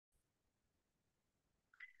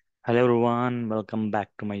Hello everyone, welcome back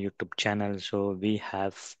to my YouTube channel. So we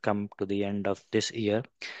have come to the end of this year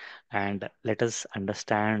and let us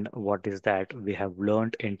understand what is that we have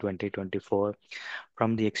learned in 2024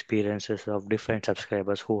 from the experiences of different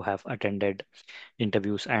subscribers who have attended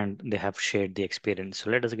interviews and they have shared the experience.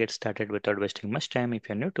 So let us get started without wasting much time. If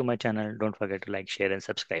you're new to my channel, don't forget to like, share and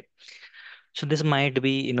subscribe. So this might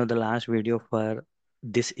be, the last video for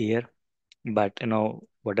this year, but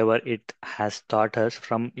whatever it has taught us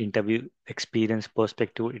from interview experience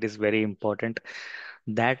perspective, it is very important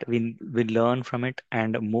that we learn from it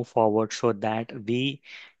and move forward so that we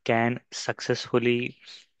can successfully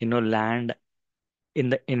land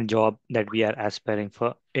in a job that we are aspiring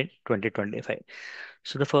for in 2025.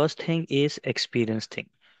 So the first thing is experience thing.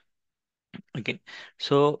 Okay,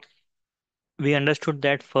 so we understood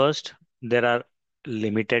that first there are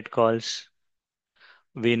limited calls.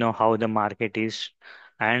 We know how the market is,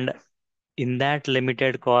 and in that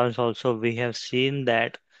limited calls also we have seen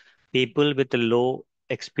that people with low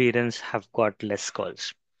experience have got less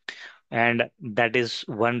calls, and that is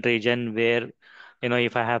one region where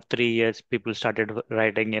if I have 3 years, people started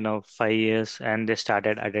writing 5 years and they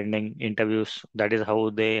started attending interviews. That is how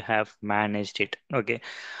they have managed it. Okay,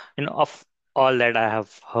 of all that I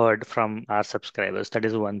have heard from our subscribers, that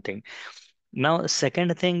is one thing. Now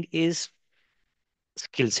second thing is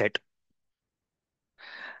skill set.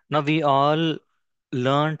 Now we all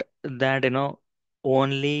learned that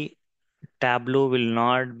only Tableau will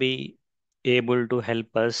not be able to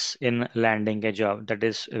help us in landing a job. That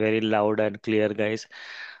is very loud and clear, guys.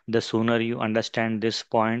 The sooner you understand this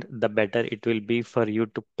point, the better it will be for you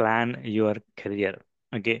to plan your career.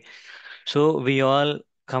 Okay. So we all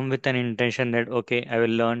come with an intention that, okay, I will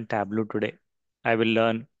learn Tableau today. I will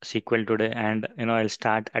learn SQL today, and I'll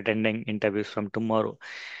start attending interviews from tomorrow.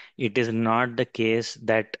 It is not the case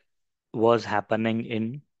that was happening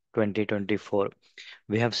in 2024.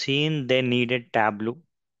 We have seen they needed Tableau,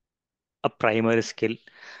 a primary skill,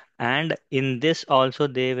 and in this also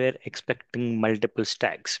they were expecting multiple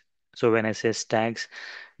stacks. So when I say stacks,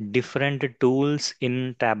 different tools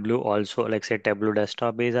in Tableau also, like say Tableau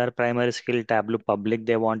desktop is our primary skill, Tableau public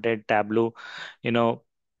they wanted, Tableau, you know,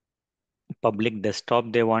 public desktop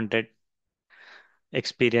they wanted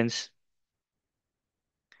experience,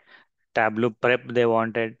 Tableau prep they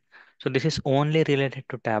wanted. So this is only related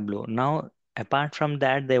to Tableau. Now, apart from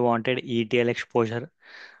that, they wanted ETL exposure.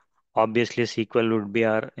 Obviously, SQL would be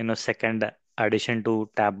our second addition to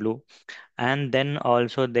Tableau, and then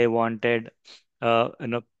also they wanted uh, you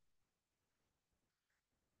know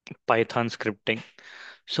Python scripting.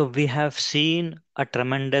 So we have seen a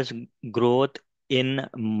tremendous growth in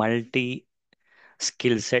multi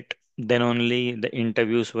skill set. Then only the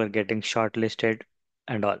interviews were getting shortlisted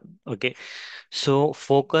and all. Okay. So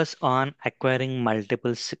focus on acquiring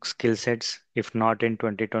multiple skill sets. If not in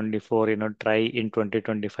 2024, try in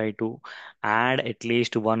 2025 to add at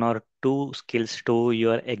least one or two skills to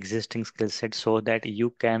your existing skill set so that you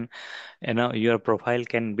can, your profile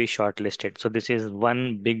can be shortlisted. So this is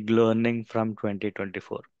one big learning from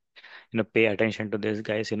 2024. Pay attention to this,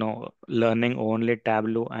 guys. Learning only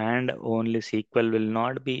Tableau and only SQL will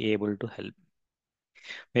not be able to help.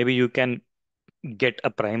 Maybe you can get a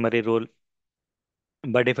primary role,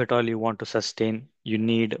 but if at all you want to sustain, you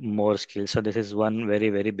need more skills. So this is one very,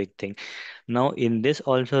 very big thing. Now, in this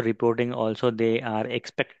also reporting, also they are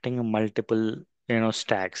expecting multiple,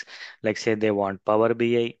 stacks. Like say they want Power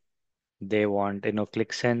BI, they want,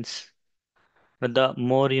 ClickSense. But the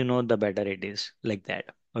more you know, the better it is, like that.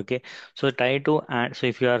 Okay. So try to add. So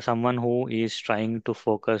if you are someone who is trying to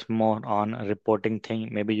focus more on reporting thing,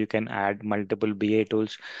 maybe you can add multiple BA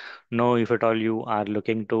tools. No, if at all you are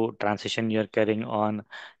looking to transition your career on,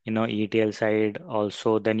 ETL side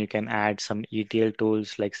also, then you can add some ETL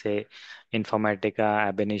tools like say Informatica,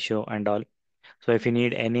 Ab initio, and all. So if you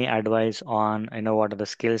need any advice on, what are the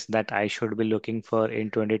skills that I should be looking for in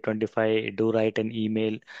 2025, do write an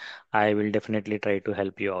email. I will definitely try to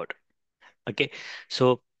help you out. Okay.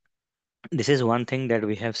 So this is one thing that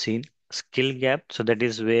we have seen skill gap. So that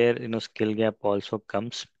is where, skill gap also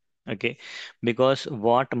comes. Okay. Because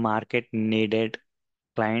what market needed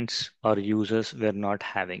clients or users were not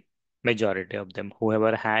having. Majority of them,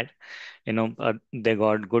 whoever had, they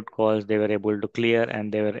got good calls, they were able to clear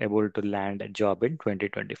and they were able to land a job in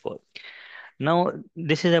 2024. Now,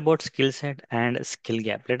 this is about skill set and skill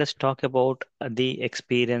gap. Let us talk about the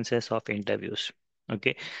experiences of interviews.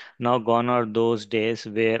 Okay. Now, gone are those days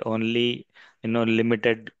where only,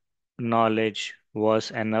 limited knowledge was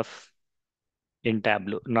enough in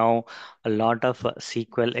Tableau. Now, a lot of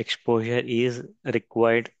SQL exposure is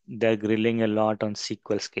required. They're grilling a lot on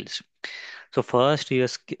SQL skills. So first your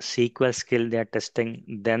SQL skill they are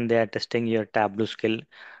testing, then they are testing your Tableau skill.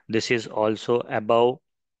 This is also above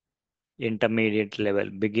intermediate level.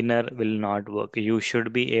 Beginner will not work. You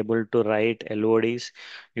should be able to write LODs.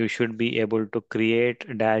 You should be able to create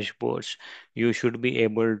dashboards. You should be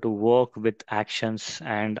able to work with actions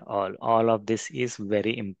and all. All of this is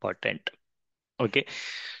very important. Okay.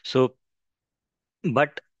 So,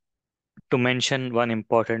 but to mention one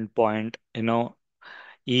important point,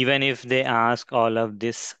 even if they ask all of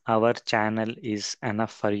this, our channel is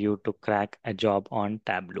enough for you to crack a job on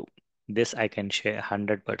Tableau. This I can share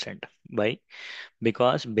 100%. Why?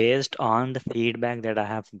 Because based on the feedback that I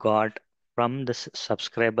have got from the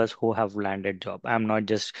subscribers who have landed job, I'm not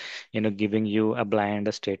just giving you a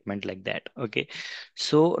blind statement like that. Okay,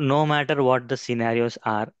 so no matter what the scenarios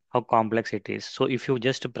are, how complex it is, so if you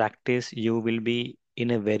just practice, you will be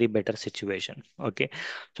in a very better situation. Okay,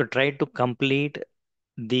 so try to complete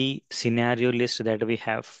the scenario list that we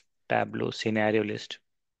have, Tableau scenario list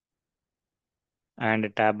and a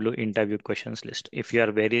Tableau interview questions list. If you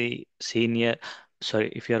are very senior,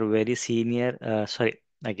 sorry, if you are very senior, sorry,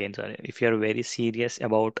 if you are very serious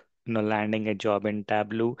about landing a job in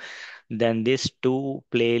Tableau, then these two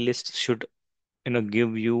playlists should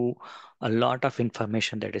give you a lot of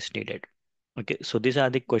information that is needed. Okay, so these are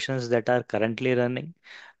the questions that are currently running,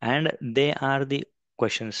 and they are the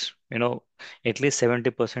questions, at least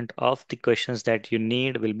 70% of the questions that you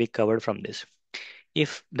need will be covered from this.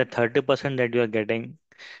 If the 30% that you are getting,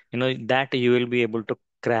 that you will be able to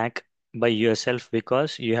crack by yourself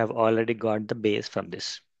because you have already got the base from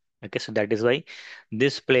this. Okay, so that is why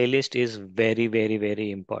this playlist is very, very,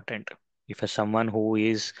 very important. If someone who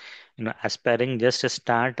is aspiring, just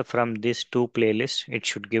start from these two playlists, it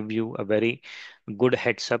should give you a very good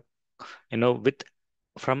heads up, with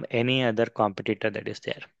from any other competitor that is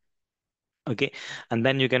there. Okay, and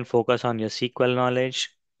then you can focus on your SQL knowledge.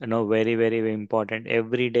 Very, very, very important.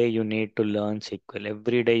 Every day you need to learn SQL.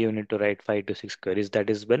 Every day you need to write 5 to 6 queries. That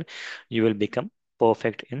is when you will become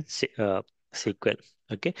perfect in SQL.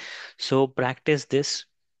 Okay, so practice this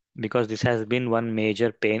because this has been one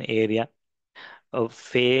major pain area of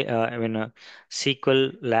SQL,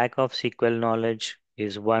 lack of SQL knowledge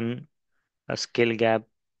is one a skill gap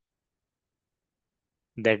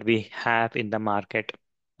that we have in the market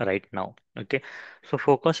right now. Okay, so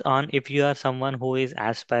focus on if you are someone who is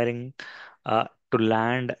aspiring to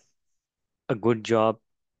land a good job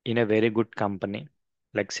in a very good company,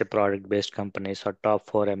 like say product based companies or top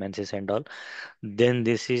four MNCs and all, then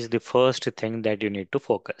this is the first thing that you need to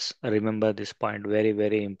focus. Remember this point, very,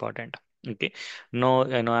 very important. Okay, no,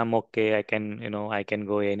 I'm okay, I can, I can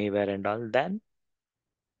go anywhere and all, then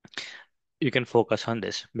you can focus on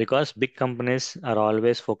this because big companies are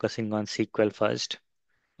always focusing on SQL first.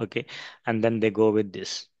 Okay, and then they go with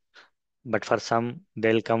this. But for some,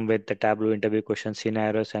 they'll come with the Tableau interview question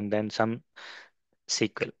scenarios and then some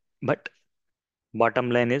SQL. But bottom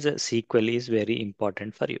line is SQL is very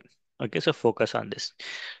important for you. Okay, so focus on this.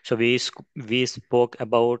 So we spoke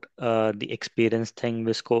about the experience thing.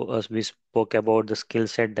 We spoke about the skill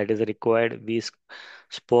set that is required.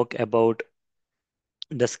 Spoke about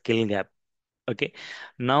the skill gap. Okay,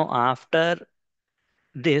 now after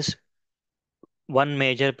this, one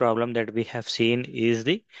major problem that we have seen is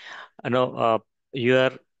the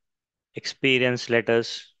your experience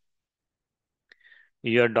letters,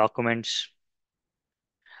 your documents.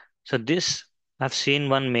 So this I've seen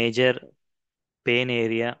one major pain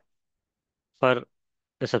area for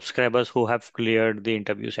the subscribers who have cleared the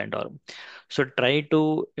interviews and all. So try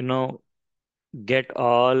to, get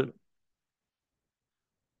all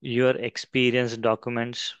your experience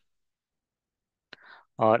documents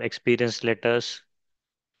or experience letters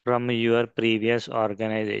from your previous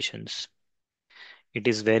organizations. It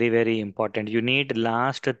is very, very important. You need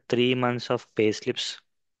last 3 months of payslips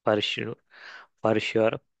for sure, for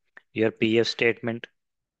sure. Your PF statement,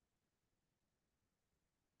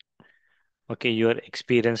 okay, your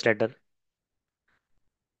experience letter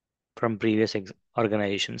from previous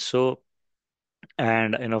organizations. So,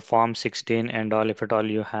 and Form 16 and all, if at all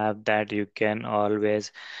you have that, you can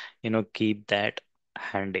always, keep that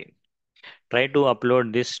handy. Try to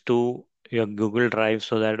upload this to your Google Drive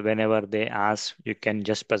so that whenever they ask, you can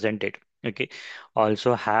just present it. Okay.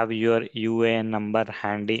 Also have your UAN number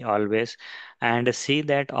handy always and see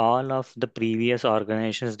that all of the previous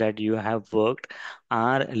organizations that you have worked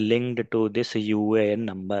are linked to this UAN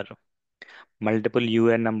number. Multiple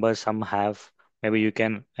UN numbers some have. Maybe you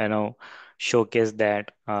can, showcase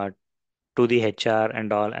that to the HR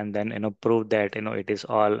and all, and then, prove that, it is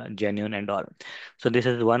all genuine and all. So this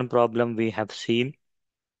is one problem we have seen.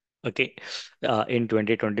 Okay, in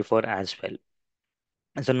 2024 as well.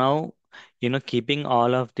 So now, keeping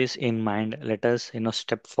all of this in mind, let us,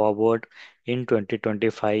 step forward in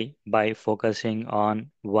 2025 by focusing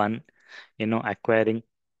on one, acquiring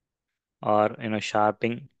or,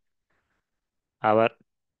 sharpening our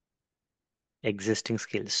existing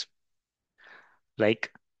skills.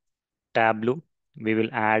 Like Tableau, we will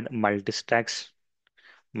add multi-stacks,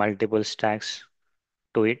 multiple stacks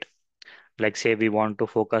to it. Like say we want to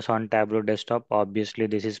focus on Tableau desktop, obviously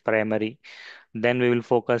this is primary. Then we will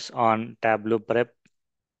focus on Tableau prep,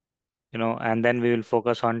 and then we will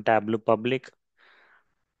focus on Tableau public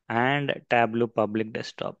and Tableau public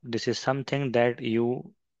desktop. This is something that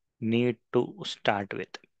you need to start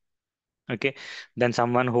with. Okay. Then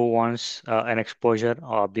someone who wants an exposure,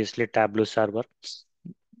 obviously Tableau server.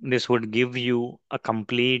 This would give you a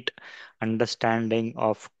complete understanding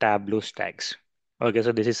of Tableau stacks. Okay,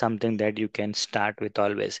 so this is something that you can start with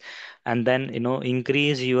always. And then,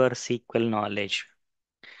 increase your SQL knowledge.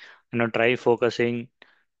 Try focusing,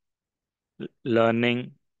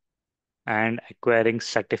 learning, and acquiring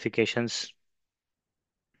certifications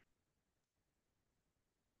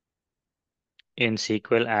in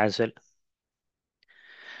SQL as well.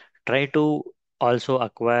 Try to also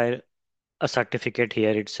acquire a certificate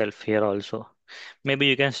here itself, here also. Maybe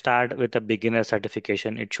you can start with a beginner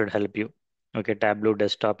certification. It should help you. Okay, Tableau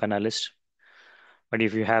desktop analyst. But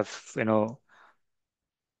if you have,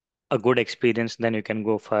 a good experience, then you can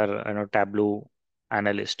go for, Tableau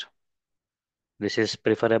analyst. This is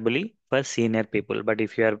preferably for senior people. But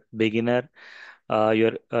if you are beginner,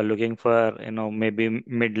 you're looking for, maybe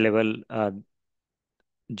mid-level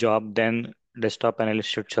job, then desktop analyst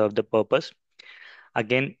should serve the purpose.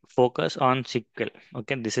 Again, focus on SQL.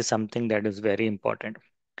 Okay, this is something that is very important.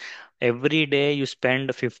 Every day you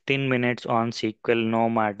spend 15 minutes on SQL, no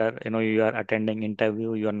matter, you are attending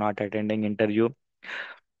interview, you are not attending interview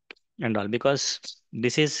and all, because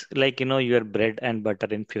this is like, your bread and butter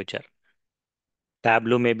in future.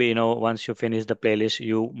 Tableau, maybe, once you finish the playlist,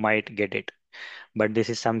 you might get it. But this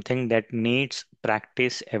is something that needs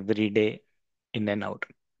practice every day in and out.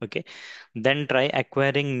 Okay. Then try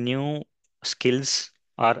acquiring new skills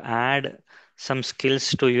or add some skills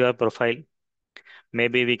to your profile.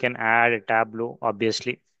 Maybe we can add Tableau,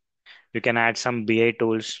 obviously. You can add some BI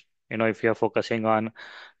tools, if you're focusing on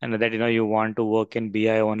and that, you want to work in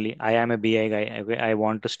BI only. I am a BI guy. I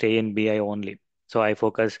want to stay in BI only. So I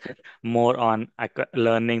focus more on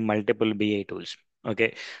learning multiple BI tools.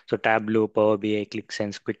 Okay. So Tableau, Power BI,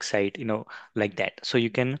 ClickSense, QuickSight, like that. So you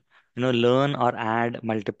can, learn or add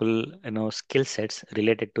multiple, skill sets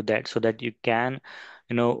related to that so that you can,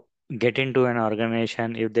 you know, get into an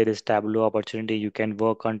organization. If there is Tableau opportunity, you can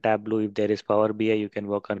work on Tableau. If there is Power BI, you can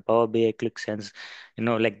work on Power BI, ClickSense,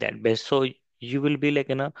 like that. Best. So you will be like,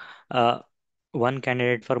 uh, one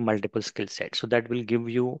candidate for multiple skill sets. So that will give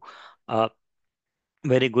you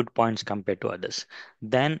very good points compared to others.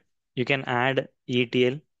 Then you can add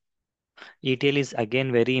ETL. ETL is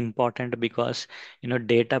again very important because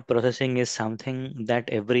data processing is something that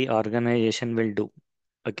every organization will do.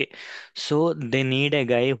 Okay, so they need a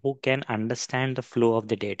guy who can understand the flow of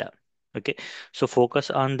the data. Okay, so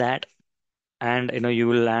focus on that, and you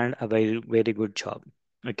will land a very good job.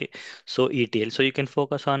 Okay, so ETL, so you can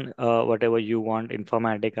focus on whatever you want,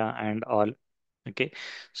 Informatica and all. Okay,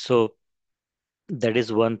 so that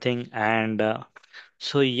is one thing, and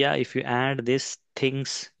so yeah, if you add these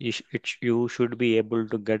things, you should be able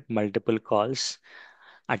to get multiple calls,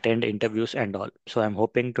 attend interviews and all. So I'm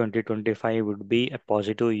hoping 2025 would be a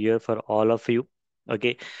positive year for all of you.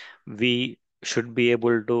 Okay, we should be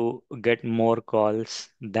able to get more calls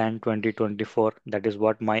than 2024. That is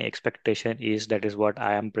what my expectation is. That is what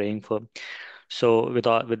I am praying for. So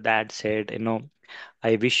with that said,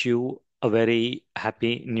 I wish you a very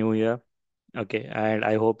happy new year. Okay, and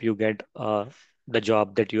I hope you get the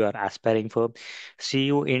job that you are aspiring for. See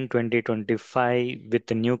you in 2025 with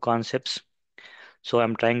the new concepts. So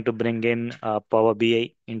I'm trying to bring in Power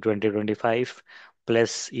BI in 2025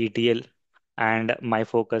 plus ETL, and my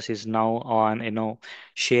focus is now on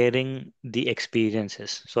sharing the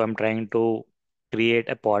experiences. So I'm trying to create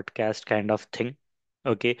a podcast kind of thing.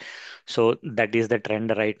 Okay, so that is the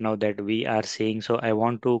trend right now that we are seeing. So I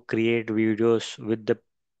want to create videos with the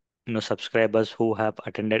subscribers who have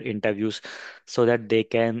attended interviews so that they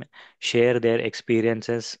can share their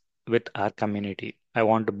experiences with our community. I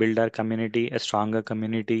want to build our community, a stronger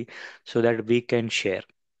community, so that we can share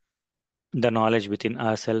the knowledge within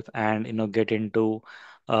ourselves and get into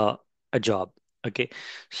uh, a job. Okay,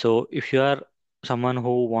 so if you are someone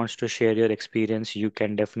who wants to share your experience, you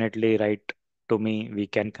can definitely write to me, we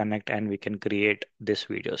can connect and we can create these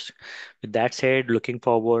videos. With that said, looking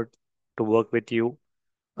forward to work with you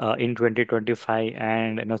in 2025,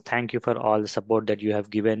 and thank you for all the support that you have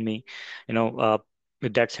given me. You know,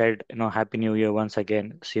 with that said, Happy New Year once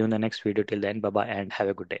again. See you in the next video. Till then, bye bye and have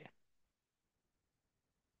a good day.